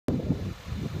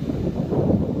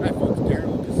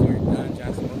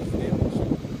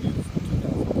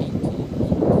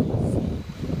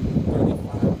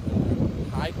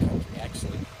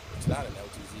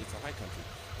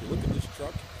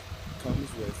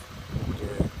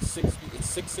It's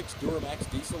 6.6 Duramax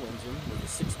diesel engine with a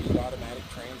 6-speed automatic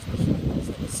transmission. It does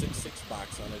have a 6.6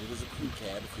 box on it. It is a crew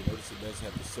cab. If you notice, it does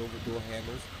have the silver door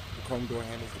handles, the chrome door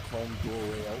handles, the chrome door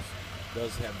rails. It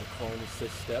does have the chrome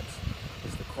assist steps.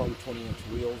 It's the chrome 20-inch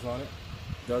wheels on it.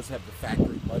 It does have the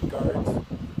factory mud guards.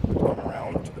 Come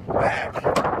around to the back.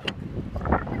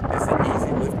 It's an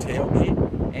easy lift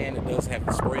tailgate, and it does have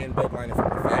the spray-in bed liner from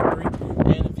the factory.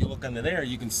 And if you look under there,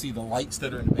 you can see the lights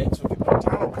that are in the bed. So if you put a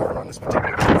tonneau cover on this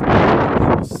particular truck, you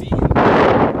will see.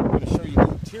 I'm going to show you the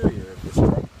interior of this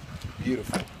truck.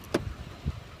 Beautiful. It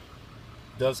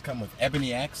does come with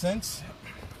ebony accents.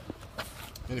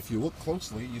 And if you look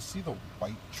closely, you see the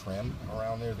white trim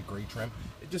around there, the gray trim.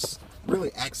 It just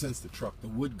really accents the truck. The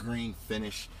wood grain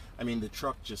finish. I mean, the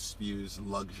truck just spews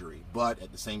luxury, but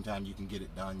at the same time, you can get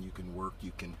it done. You can work.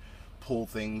 You can pull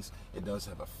things. It does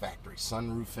have a factory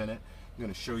sunroof in it. I'm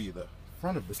going to show you the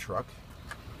front of the truck.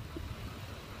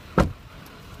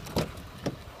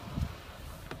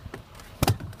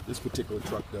 This particular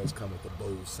truck does come with a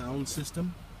Bose sound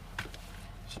system.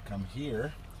 As you come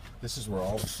here, this is where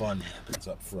all the fun happens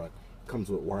up front. It comes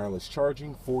with wireless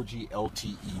charging, 4G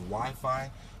LTE Wi-Fi.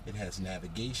 It has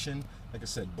navigation. Like I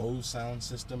said, Bose sound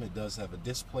system. It does have a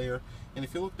disc player. And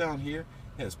if you look down here,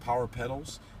 it has power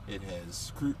pedals. It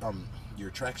has your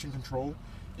traction control.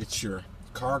 It's your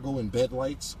cargo and bed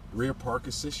lights, rear park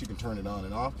assist. You can turn it on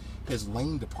and off. It has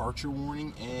lane departure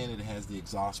warning, and it has the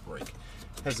exhaust brake.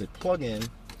 It has a plug-in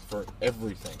for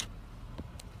everything.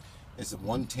 It's a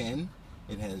 110.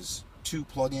 It has 2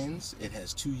 plug-ins. It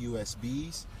has 2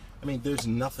 USBs. I mean, there's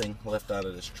nothing left out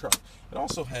of this truck. It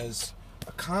also has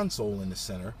a console in the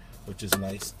center, which is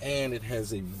nice, and it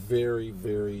has a very,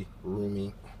 very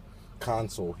roomy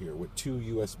console here with 2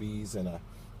 USBs and a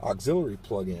auxiliary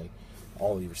plug-in.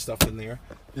 All of your stuff in there.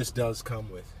 This does come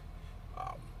with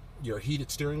your heated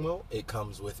steering wheel. It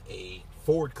comes with a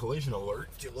forward collision alert.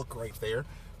 If you look right there,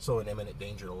 so in imminent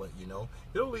danger to let you know.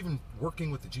 It'll even,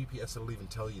 working with the GPS, it'll even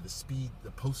tell you the speed,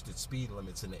 the posted speed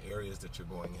limits in the areas that you're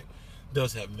going in. It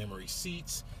does have memory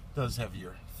seats. It does have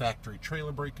your factory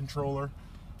trailer brake controller.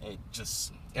 It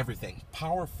just, everything.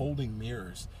 Power folding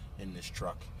mirrors in this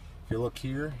truck. If you look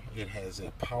here, it has a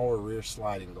power rear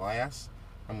sliding glass.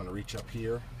 I'm going to reach up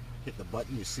here, hit the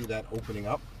button. You see that opening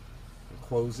up and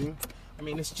closing. I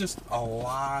mean, it's just a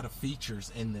lot of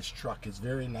features in this truck. It's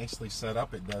very nicely set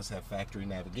up. It does have factory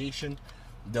navigation.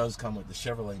 It does come with the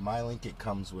Chevrolet MyLink. It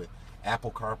comes with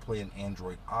Apple CarPlay and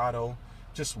Android Auto.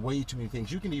 Just way too many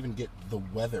things. You can even get the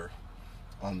weather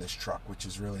on this truck, which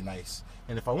is really nice.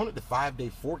 And if I wanted the 5-day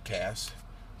forecast,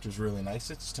 which is really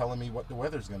nice, it's telling me what the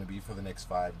weather is going to be for the next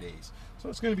 5 days. So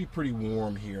it's going to be pretty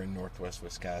warm here in northwest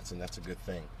Wisconsin. That's a good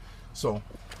thing. So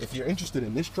if you're interested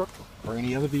in this truck or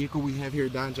any other vehicle we have here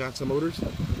at Don Johnson Motors,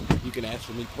 you can ask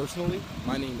for me personally.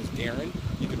 My name is Darren.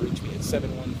 You can reach me at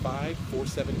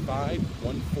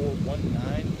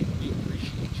 715-475-1419, and we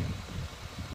appreciate you.